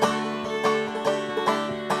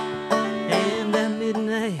 And at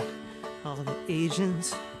midnight, all the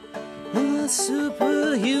agents and the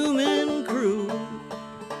superhuman crew,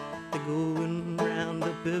 they go and round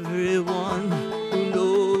up everyone who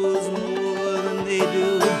knows more than they do.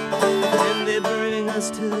 And they bring us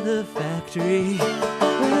to the factory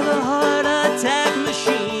with a heart attack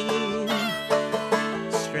machine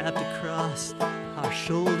strapped across our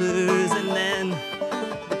shoulders, and then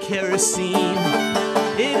the kerosene.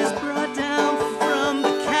 It is brought down from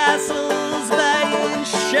the castles by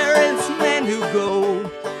insurance men who go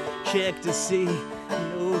check to see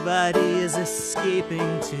nobody is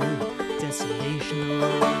escaping to Desolation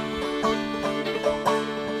Road.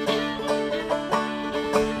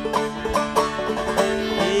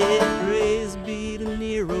 Praise be to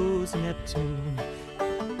Nero's Neptune,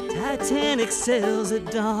 Titanic sails at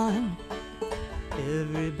dawn.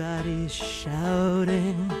 Everybody's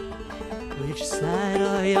shouting, which side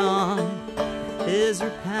are you on?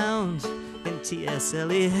 Ezra Pound and T.S.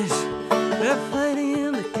 Eliot, they're fighting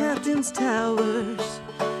in the captain's towers,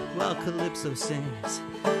 while Calypso sings,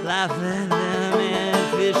 laugh at them, and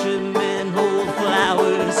fishermen hold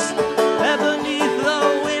flowers. And beneath the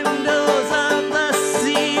windows of the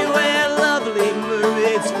sea, where lovely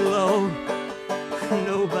mermaids flow,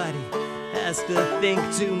 nobody has to think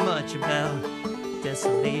too much about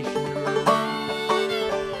Desolation Road.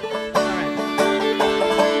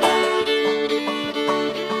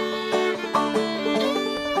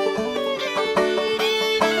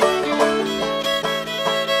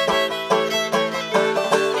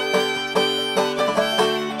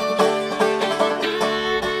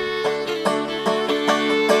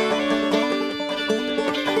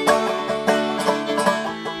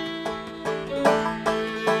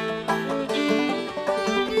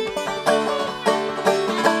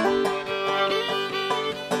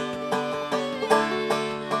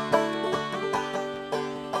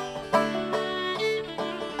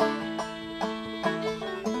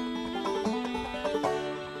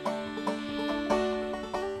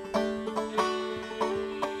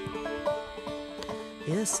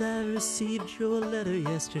 Yes, I received your letter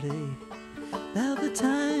yesterday about the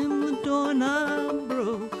time the doorknob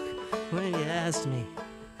broke when you asked me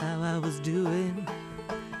how I was doing.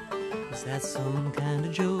 Was that some kind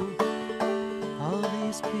of joke? All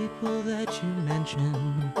these people that you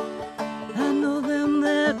mentioned, I know them,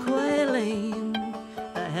 they're quite lame.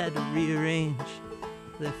 I had to rearrange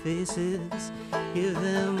their faces, give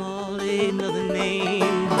them all another name.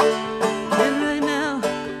 And right now,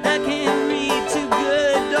 I can't read too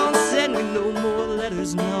good. Don't send me no more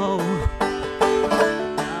letters, no.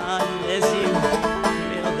 Not unless you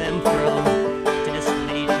mail them from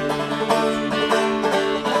destination.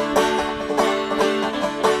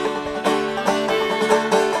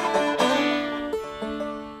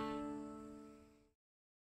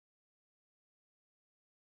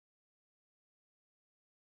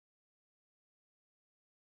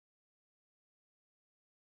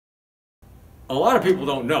 A lot of people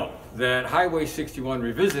don't know that Highway 61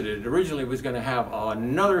 Revisited originally was going to have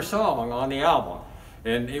another song on the album.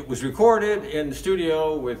 And it was recorded in the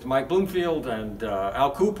studio with Mike Bloomfield and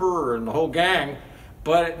Al Cooper and the whole gang,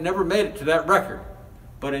 but it never made it to that record.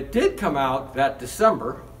 But it did come out that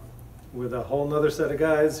December. With a whole nother set of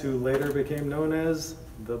guys who later became known as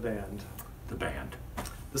The Band. The Band.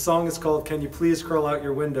 The song is called Can You Please Crawl Out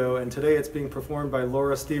Your Window, and today it's being performed by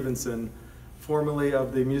Laura Stevenson, formerly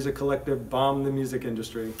of the music collective Bomb the Music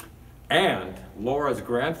Industry. And Laura's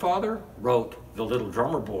grandfather wrote The Little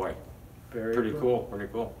Drummer Boy. Pretty cool, pretty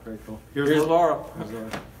cool. Very cool. Here's Laura. Here's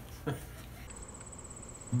Laura.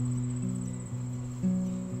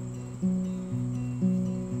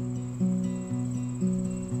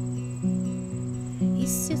 He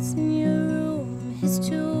sits in your room, his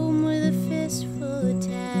tomb with a fistful of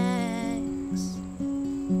tacks,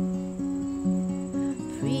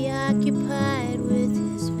 preoccupied with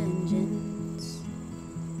his vengeance,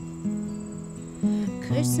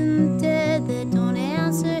 cursing the dead that don't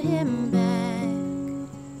answer him back.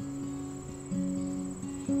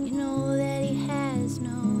 You know that he has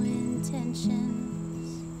no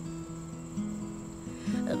intentions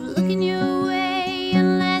of looking your way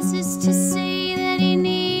unless it's to say that he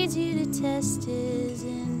needs you to test his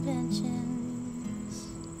inventions.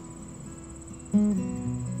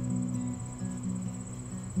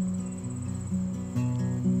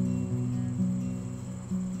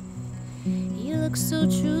 He looks so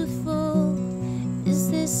truthful.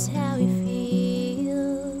 Is this how he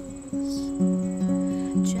feels?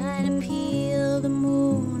 Trying to peel the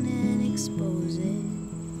moon and expose it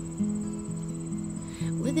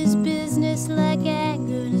with his business-like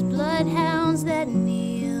anger and his bloodhounds that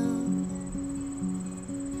kneel.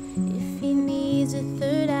 If he needs a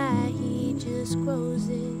third eye, he just grows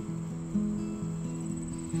it.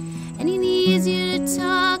 And he needs you to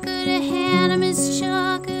talk or to hand him his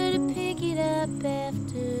chalk or to pick it up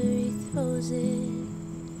after he throws it.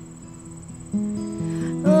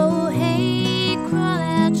 Oh, hey, crawl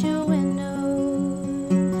out your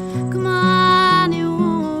window. Come on, it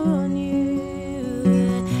won't run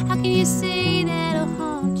you. How can you say that'll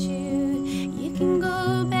haunt you? You can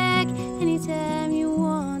go back anytime you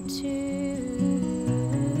want to.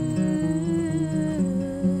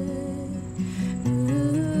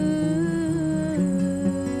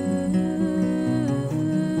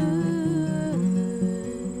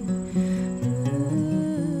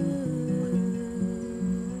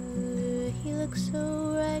 He looks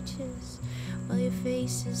so righteous while your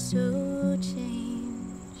face is so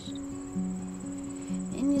changed.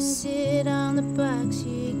 And you sit on the box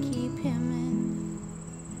you keep him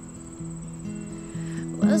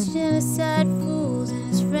in, whilst genocide fools and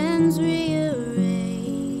his friends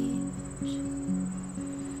rearrange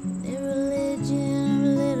their religion of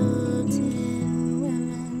little tin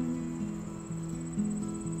women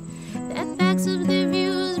that backs up their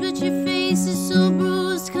views, but your face is so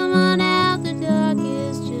bruised. Come on out, the dark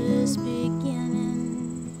is just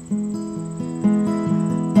beginning.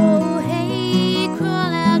 Oh, hey,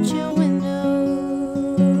 crawl out your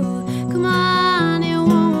window. Come on, it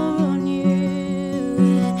won't run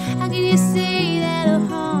you. How can you say that'll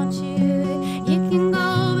haunt you?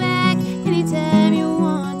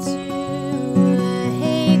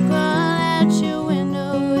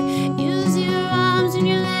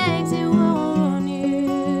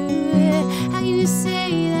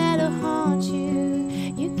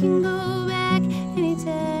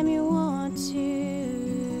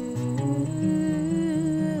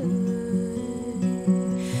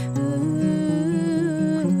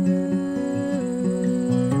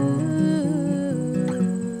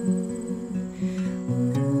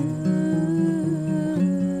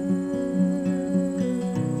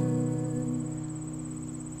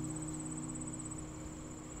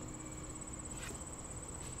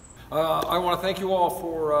 to thank you all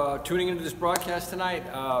for tuning into this broadcast tonight.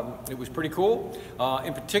 It was pretty cool.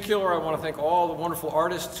 In particular, I want to thank all the wonderful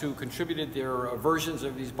artists who contributed their versions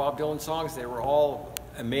of these Bob Dylan songs. They were all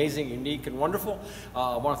amazing, unique, and wonderful.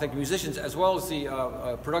 I want to thank the musicians as well as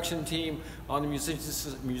the production team on the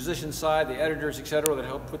musician side, the editors, etc., that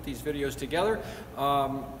helped put these videos together.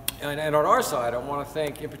 And on our side, I want to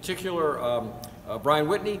thank in particular Brian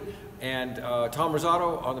Whitney and Tom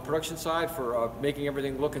Rosato on the production side for making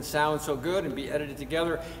everything look and sound so good and be edited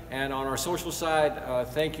together. And on our social side,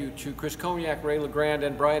 thank you to Chris Cognac, Ray LeGrand,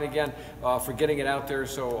 and Brian again for getting it out there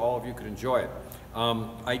so all of you could enjoy it.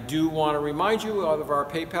 I do want to remind you of our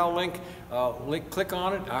PayPal link. Click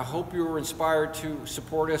on it. I hope you were inspired to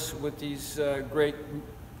support us with these great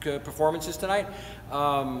performances tonight.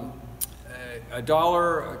 $1,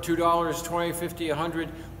 $2, $20, $50, $100,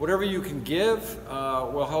 whatever you can give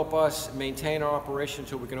will help us maintain our operation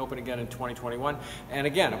until we can open again in 2021. And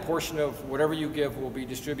again, a portion of whatever you give will be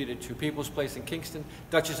distributed to People's Place in Kingston,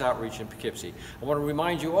 Dutchess Outreach in Poughkeepsie. I want to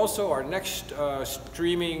remind you also our next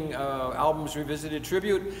streaming Albums Revisited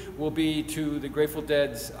tribute will be to the Grateful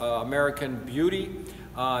Dead's American Beauty.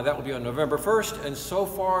 That will be on November 1st. And so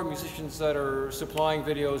far, musicians that are supplying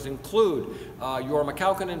videos include Jorma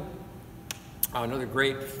Kaukonen, another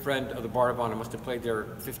great friend of the Bardavon. I must have played there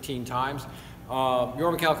 15 times.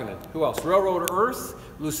 Jorma Kaukonen. Who else? Railroad Earth,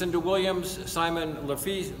 Lucinda Williams, Simon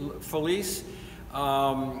Felice,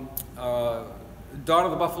 Dawn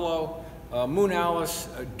of the Buffalo, Moon Alice,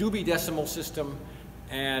 Doobie Decimal System,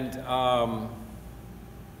 and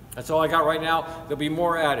that's all I got right now. There'll be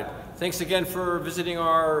more added. Thanks again for visiting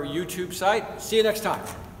our YouTube site. See you next time.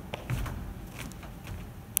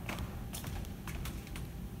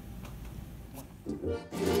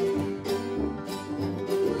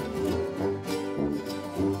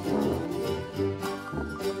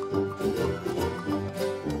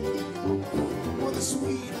 Well, the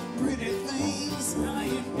sweet, pretty things I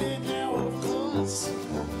ain't been now, of course.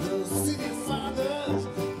 The city fathers,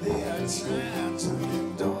 they are trying to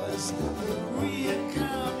endorse the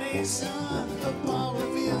reincarnation of Paul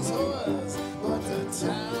Revere's horse. But the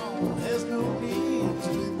town has no need to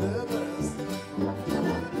be nervous.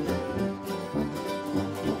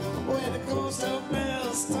 When the ghost of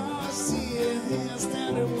Bell starts seeing his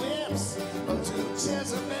standard whips, up to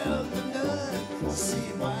Jezebel the nun,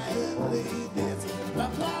 see why ladies. The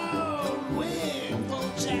bald wing for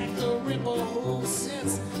Jack the Ripper, who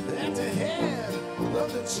sits at the head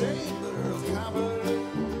of the Chamber of Commerce.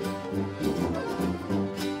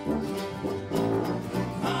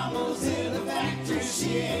 Mama's in the factory,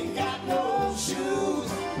 she ain't got no shoes.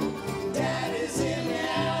 Daddy's in the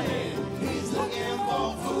alley, he's looking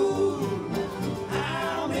for food.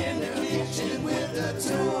 I'm in the kitchen with the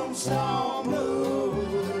tombstone blues.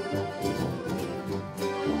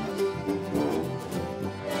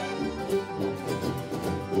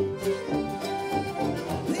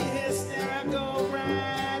 The hysterical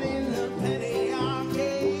bride in the penny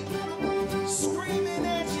arcade, screaming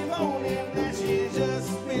that she moaning that she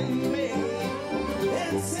just been made,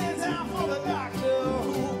 and sends out for the doctor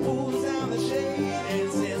who pulls down the shade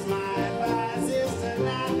and says, my advice is to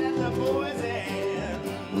not let the boys in.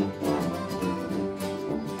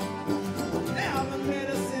 Now the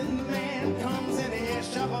medicine man comes in and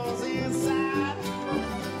shuffles inside.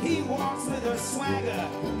 He walks with a swagger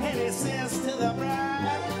and he says to the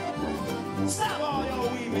bride, stop all your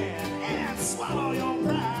weeping and swallow your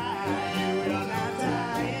pride.